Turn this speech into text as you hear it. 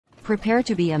Prepare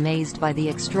to be amazed by the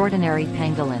extraordinary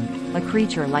pangolin, a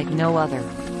creature like no other.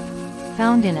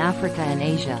 Found in Africa and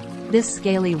Asia, this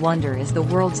scaly wonder is the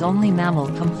world's only mammal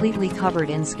completely covered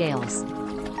in scales.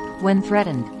 When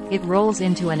threatened, it rolls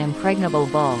into an impregnable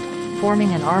ball,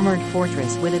 forming an armored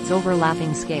fortress with its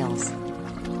overlapping scales.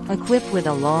 Equipped with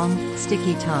a long,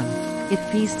 sticky tongue, it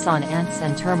feasts on ants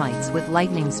and termites with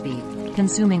lightning speed,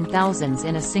 consuming thousands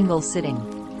in a single sitting.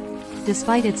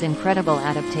 Despite its incredible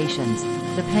adaptations,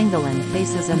 the pangolin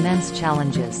faces immense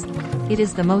challenges. It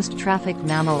is the most trafficked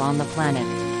mammal on the planet,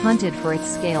 hunted for its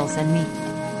scales and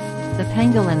meat. The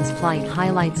pangolin's plight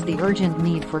highlights the urgent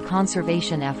need for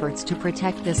conservation efforts to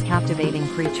protect this captivating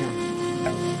creature.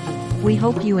 We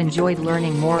hope you enjoyed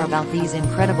learning more about these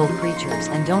incredible creatures,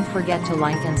 and don't forget to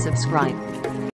like and subscribe.